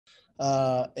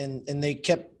and they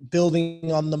kept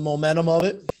building on the momentum of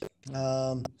it.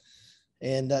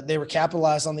 And they were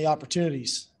capitalized on the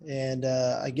opportunities. And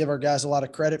I give our guys a lot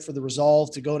of credit for the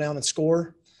resolve to go down and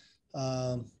score.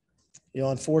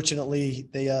 Unfortunately,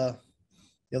 they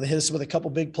hit us with a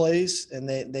couple big plays, and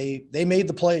they made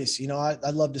the plays.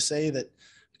 I'd love to say that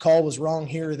the call was wrong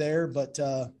here or there, but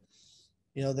the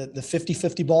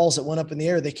 50-50 balls that went up in the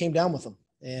air, they came down with them.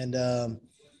 And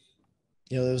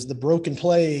it was the broken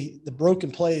play. The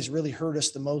broken plays really hurt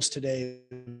us the most today,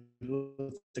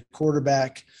 with the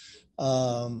quarterback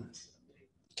kind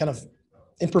of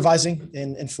improvising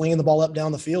and flinging the ball up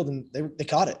down the field, and they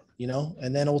caught it,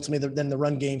 and then ultimately the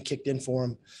run game kicked in for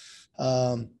them.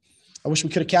 I wish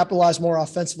we could have capitalized more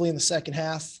offensively in the second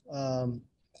half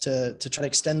to try to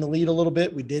extend the lead a little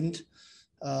bit. We didn't.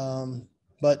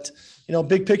 But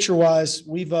big picture wise,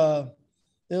 we've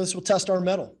this will test our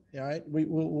mettle. All right.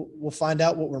 We'll find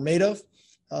out what we're made of.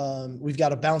 We've got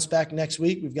to bounce back next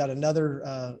week. We've got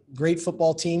another great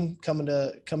football team coming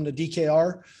to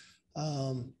DKR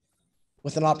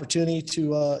with an opportunity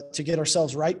to get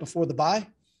ourselves right before the bye,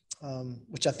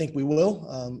 which I think we will.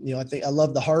 I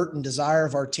love the heart and desire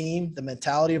of our team, the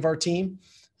mentality of our team.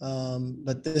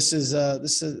 But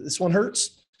this one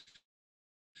hurts.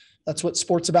 That's what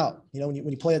sport's about. When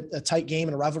you play a tight game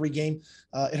and a rivalry game,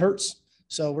 it hurts.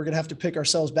 So we're going to have to pick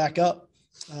ourselves back up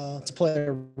to play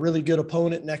a really good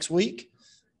opponent next week,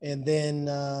 and then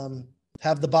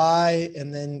have the bye,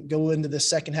 and then go into the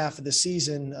second half of the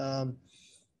season,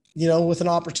 with an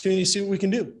opportunity to see what we can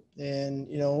do. And,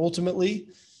 ultimately,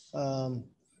 my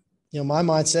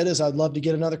mindset is I'd love to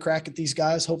get another crack at these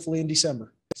guys, hopefully in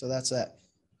December. So that's that.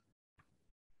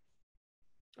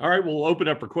 All right, we'll open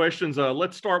up for questions.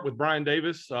 Let's start with Brian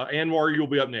Davis. Anwar, you'll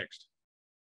be up next.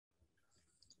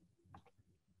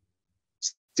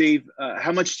 Steve,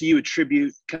 how much do you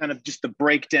attribute kind of just the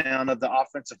breakdown of the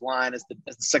offensive line as the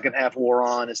second half wore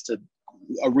on as to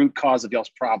a root cause of y'all's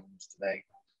problems today?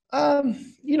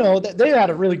 They had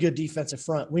a really good defensive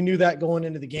front. We knew that going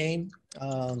into the game.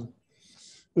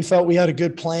 We felt we had a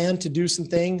good plan to do some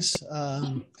things.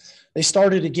 They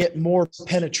started to get more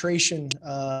penetration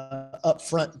up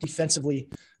front defensively,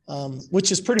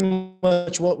 which is pretty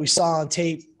much what we saw on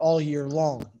tape all year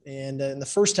long. And in the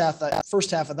first half, I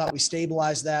thought we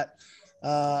stabilized that,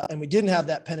 and we didn't have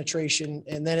that penetration.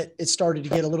 And then it started to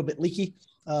get a little bit leaky.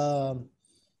 That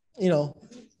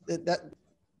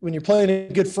when you're playing a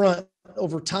good front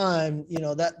over time,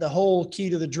 that the whole key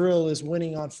to the drill is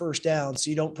winning on first down, so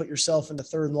you don't put yourself into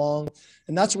third and long.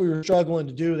 And that's what we were struggling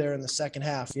to do there in the second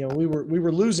half. We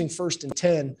were losing 1st and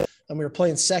 10, and we were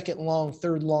playing second and long,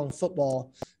 third and long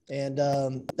football. And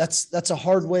that's a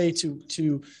hard way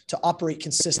to operate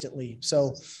consistently.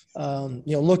 So,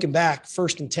 looking back,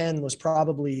 1st and 10 was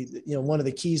probably, one of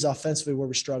the keys offensively where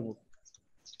we struggled.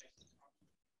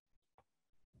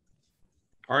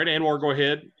 All right, Anwar, go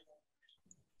ahead.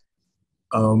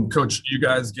 Coach, you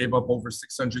guys gave up over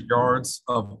 600 yards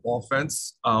of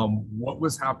offense. What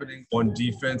was happening on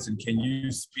defense, and can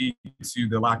you speak to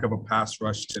the lack of a pass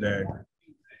rush today?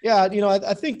 Yeah,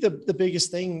 I think the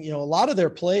biggest thing, a lot of their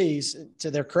plays,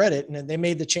 to their credit, and they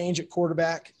made the change at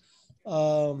quarterback.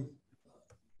 A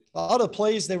lot of the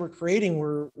plays they were creating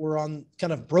were on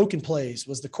kind of broken plays.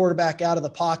 Was the quarterback out of the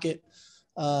pocket?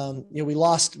 We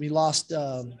lost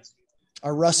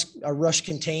our rush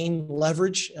contain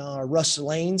leverage, our rush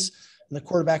lanes, and the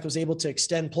quarterback was able to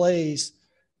extend plays.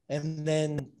 And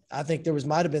then I think there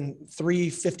might have been 3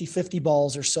 50-50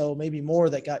 balls or so, maybe more,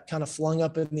 that got kind of flung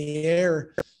up in the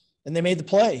air, and they made the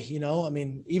play.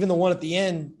 Even the one at the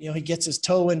end, he gets his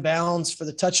toe in bounds for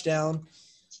the touchdown.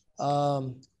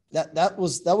 That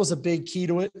was a big key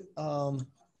to it.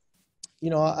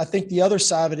 I think the other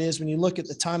side of it is when you look at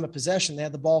the time of possession, they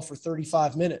had the ball for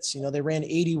 35 minutes. They ran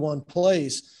 81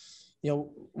 plays.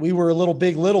 We were a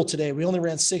little today. We only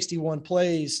ran 61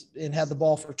 plays and had the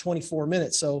ball for 24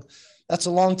 minutes. So that's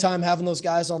a long time having those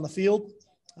guys on the field.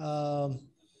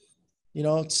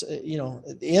 It's,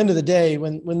 at the end of the day,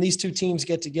 when these two teams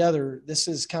get together, this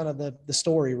is kind of the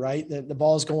story, right? The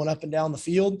ball is going up and down the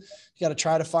field. You got to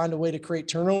try to find a way to create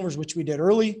turnovers, which we did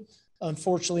early.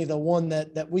 Unfortunately, the one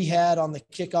that we had on the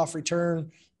kickoff return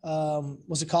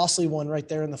was a costly one right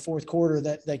there in the fourth quarter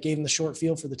that gave him the short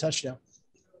field for the touchdown.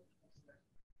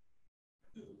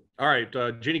 All right,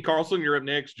 Jenny Carlson, you're up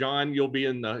next. John High, you'll be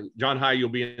in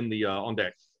the on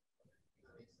deck.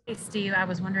 Hey, Steve, I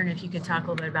was wondering if you could talk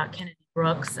a little bit about Kennedy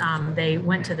Brooks. They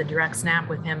went to the direct snap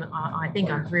with him, I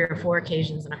think on 3 or 4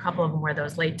 occasions, and a couple of them were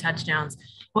those late touchdowns.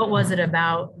 What was it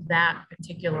about that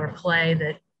particular play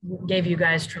that gave you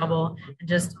guys trouble, and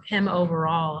just him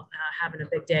overall having a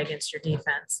big day against your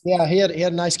defense. Yeah, he had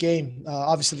a nice game.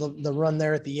 Obviously, the run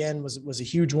there at the end was a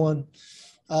huge one.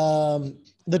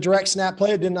 The direct snap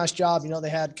play did a nice job. They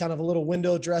had kind of a little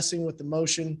window dressing with the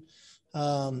motion.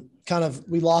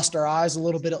 We lost our eyes a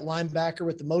little bit at linebacker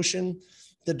with the motion.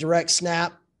 The direct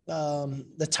snap,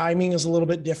 the timing is a little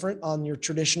bit different on your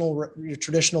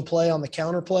traditional play on the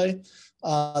counter play.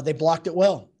 They blocked it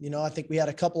well. I think we had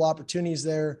a couple opportunities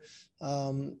there.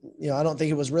 I don't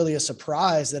think it was really a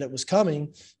surprise that it was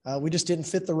coming. We just didn't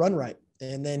fit the run right.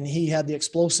 And then he had the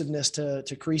explosiveness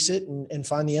to crease it and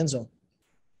find the end zone.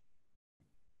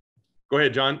 Go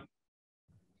ahead, John.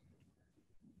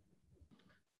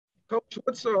 Coach,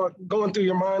 what's going through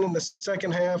your mind in the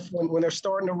second half when they're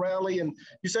starting to rally? And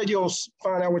you said you'll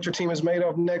find out what your team is made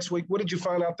of next week. What did you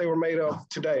find out they were made of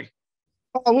today?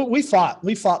 We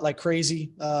fought like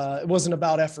crazy. It wasn't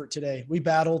about effort today. We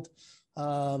battled.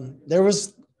 There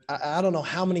was, I don't know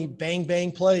how many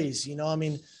bang plays.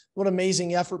 What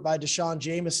amazing effort by Deshaun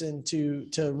Jameson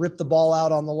to rip the ball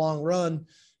out on the long run.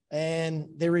 And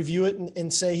they review it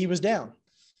and say he was down.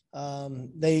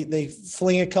 They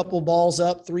fling a couple balls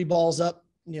up, 3 balls up,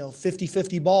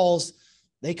 50-50 balls.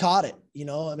 They caught it.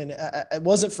 It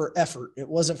wasn't for effort. It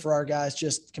wasn't for our guys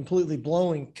just completely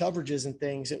blowing coverages and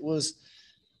things. It was,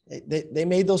 they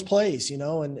made those plays,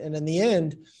 and in the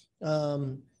end,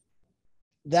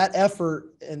 that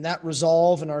effort and that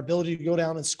resolve and our ability to go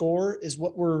down and score is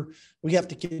what we have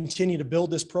to continue to build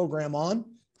this program on.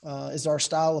 Is our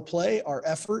style of play, our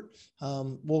effort.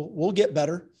 We'll get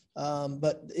better.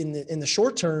 But in the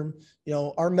short term,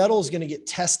 our mettle is going to get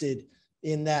tested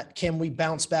in that. Can we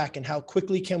bounce back, and how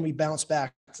quickly can we bounce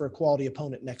back for a quality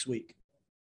opponent next week?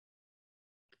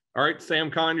 All right, Sam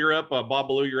Kahn, you're up. Bob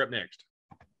Ballou, you're up next.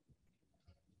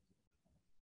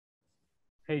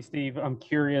 Hey, Steve, I'm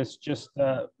curious, just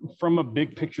from a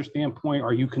big picture standpoint,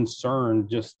 are you concerned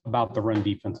just about the run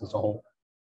defense as a whole?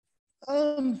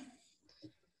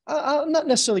 I'm not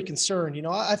necessarily concerned.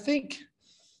 I think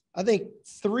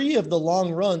 3 of the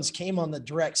long runs came on the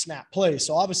direct snap play.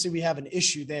 So obviously we have an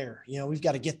issue there. We've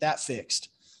got to get that fixed.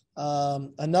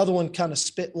 Another one kind of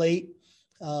spit late.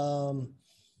 They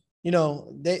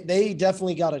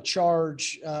definitely got a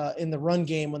charge in the run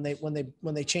game when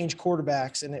they changed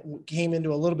quarterbacks, and it came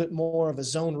into a little bit more of a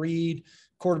zone read,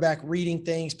 quarterback reading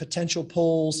things, potential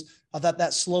pulls. I thought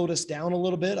that slowed us down a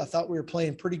little bit. I thought we were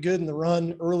playing pretty good in the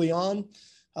run early on.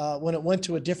 When it went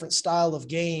to a different style of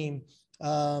game,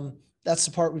 that's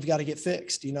the part we've got to get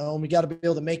fixed, and we got to be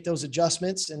able to make those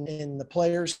adjustments and the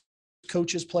players,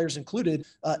 coaches, players included,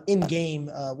 in game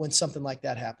when something like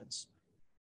that happens.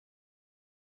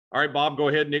 All right, Bob, go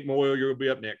ahead. Nick Moyle, you'll be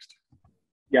up next.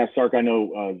 Yeah, Sark, I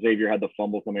know Xavier had the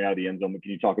fumble coming out of the end zone, but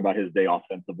can you talk about his day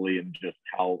offensively and just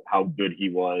how good he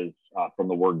was from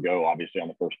the word go, obviously on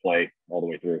the first play all the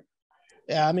way through?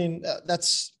 Yeah,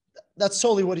 that's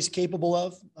totally what he's capable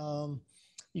of.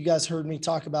 You guys heard me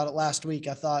talk about it last week.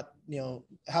 I thought,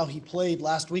 how he played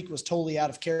last week was totally out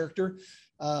of character.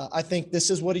 I think this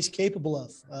is what he's capable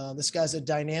of. This guy's a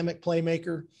dynamic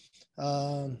playmaker.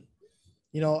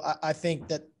 I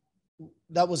think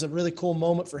that was a really cool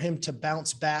moment for him to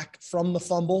bounce back from the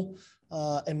fumble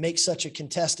and make such a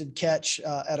contested catch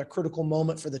at a critical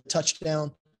moment for the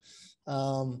touchdown.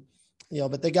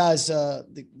 But the guy's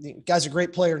a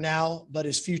great player now, but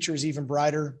his future is even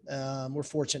brighter. We're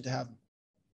fortunate to have him.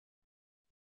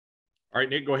 All right,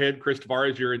 Nick, go ahead. Chris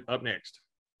Tavares, you're up next.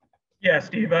 Yeah,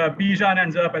 Steve, Bijan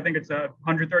ends up, I think it's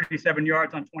 137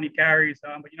 yards on 20 carries.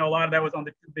 But, a lot of that was on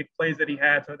the 2 big plays that he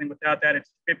had. So I think without that,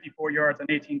 it's 54 yards on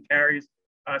 18 carries,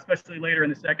 especially later in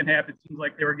the second half. It seems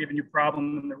like they were giving you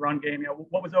problems in the run game.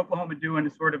 What was Oklahoma doing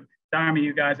to sort of stymie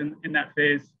you guys in that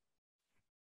phase?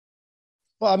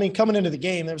 Well, coming into the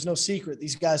game, there was no secret.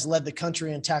 These guys led the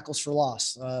country in tackles for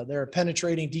loss. They're a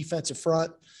penetrating defensive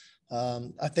front.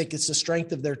 I think it's the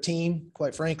strength of their team,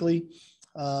 quite frankly.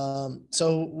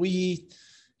 So we,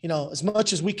 as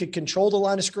much as we could control the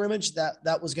line of scrimmage,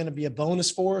 that was going to be a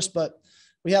bonus for us, but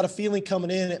we had a feeling coming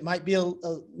in, it might be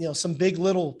some big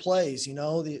little plays,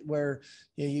 where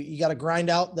you got to grind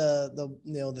out the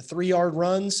 3-yard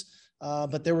runs.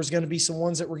 But there was going to be some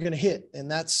ones that were going to hit, and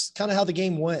that's kind of how the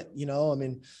game went.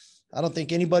 I don't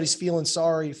think anybody's feeling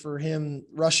sorry for him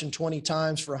rushing 20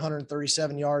 times for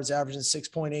 137 yards, averaging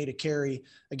 6.8 a carry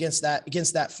against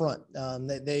that front.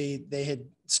 They had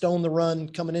stoned the run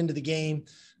coming into the game.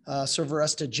 So for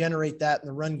us to generate that in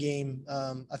the run game,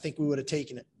 I think we would have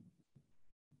taken it.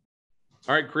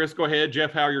 All right, Chris, go ahead.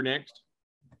 Jeff Howe, you're next.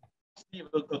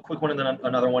 A quick one and then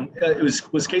another one.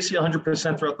 Was Casey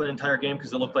 100% throughout the entire game?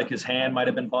 Because it looked like his hand might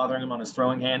have been bothering him on his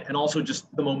throwing hand. And also just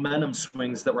the momentum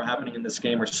swings that were happening in this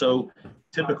game are so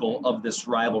typical of this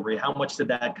rivalry. How much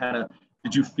did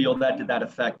you feel that? Did that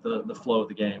affect the flow of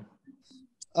the game?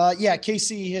 Yeah,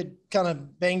 Casey had kind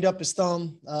of banged up his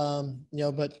thumb,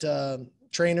 but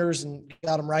trainers and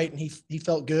got him right, and he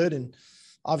felt good, and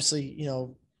obviously,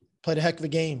 played a heck of a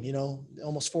game.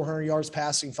 Almost 400 yards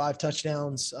passing, 5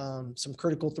 touchdowns, some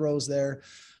critical throws there.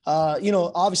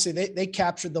 Obviously they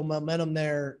captured the momentum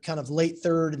there, kind of late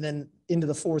third and then into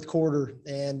the fourth quarter,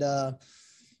 and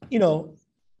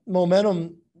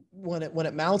momentum. When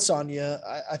it mounts on you,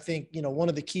 I think, one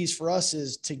of the keys for us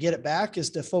is to get it back is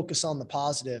to focus on the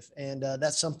positive. And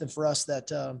that's something for us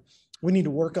that we need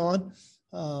to work on.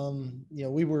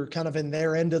 We were kind of in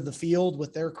their end of the field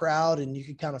with their crowd, and you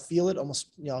could kind of feel it almost,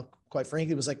 quite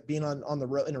frankly, it was like being on the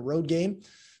road in a road game.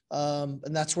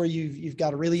 And that's where you've got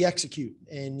to really execute,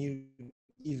 and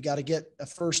you've got to get a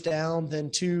first down,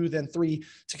 then 2, then 3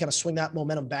 to kind of swing that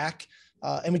momentum back.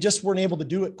 And we just weren't able to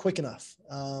do it quick enough.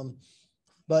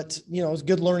 But, it was a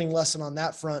good learning lesson on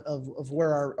that front of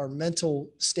where our mental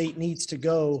state needs to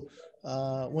go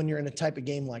when you're in a type of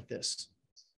game like this.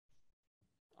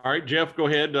 All right, Jeff, go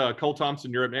ahead. Cole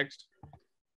Thompson, you're up next.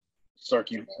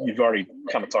 Sark, you've already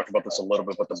kind of talked about this a little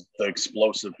bit, but the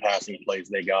explosive passing plays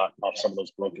they got off some of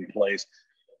those broken plays.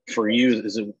 For you,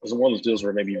 is it one of those deals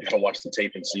where maybe you've got to watch the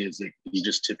tape and see, is it you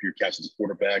just tip your catch as a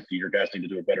quarterback? Do your guys need to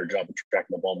do a better job of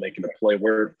tracking the ball, making a play?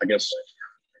 Where, I guess,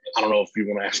 I don't know if you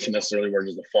want to ask necessarily where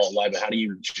does the fault lie, but how do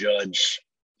you judge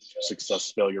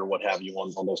success, failure, what have you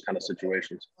on those kind of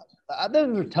situations?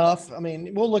 Those are tough. I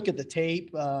mean, we'll look at the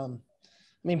tape.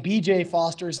 BJ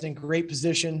Foster's in great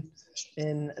position,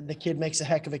 and the kid makes a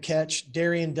heck of a catch.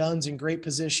 Darian Dunn's in great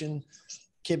position.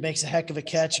 Kid makes a heck of a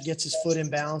catch, gets his foot in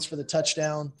bounds for the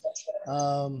touchdown.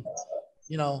 Hard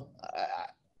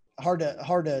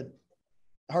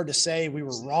to say we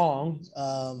were wrong.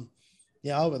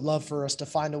 I would love for us to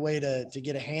find a way to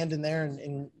get a hand in there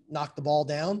and knock the ball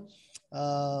down.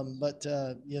 But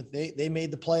they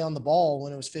made the play on the ball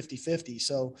when it was 50-50.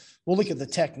 So we'll look at the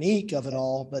technique of it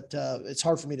all, but it's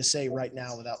hard for me to say right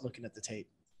now without looking at the tape.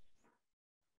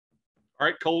 All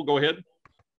right, Cole, go ahead.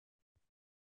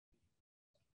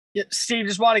 Yeah, Steve,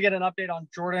 just want to get an update on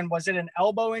Jordan. Was it an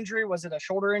elbow injury? Was it a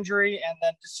shoulder injury? And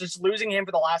then just losing him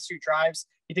for the last 2 drives,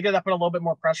 you think that put a little bit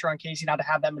more pressure on Casey now to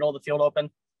have that middle of the field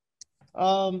open?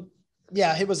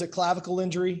 Yeah, it was a clavicle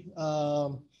injury.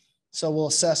 So we'll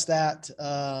assess that.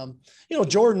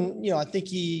 Jordan, I think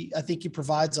he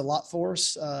provides a lot for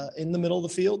us in the middle of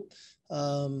the field.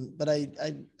 But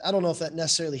I don't know if that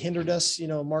necessarily hindered us.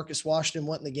 Marcus Washington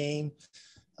went in the game,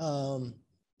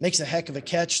 makes a heck of a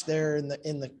catch there in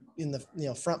the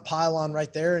front pylon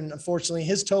right there. And unfortunately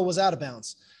his toe was out of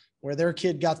bounds. Where their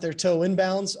kid got their toe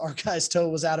inbounds, our guy's toe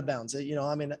was out of bounds.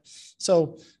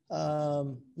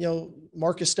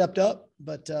 Marcus stepped up,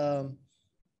 but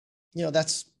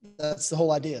that's the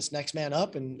whole idea. It's next man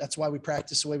up, and that's why we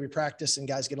practice the way we practice, and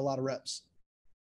guys get a lot of reps.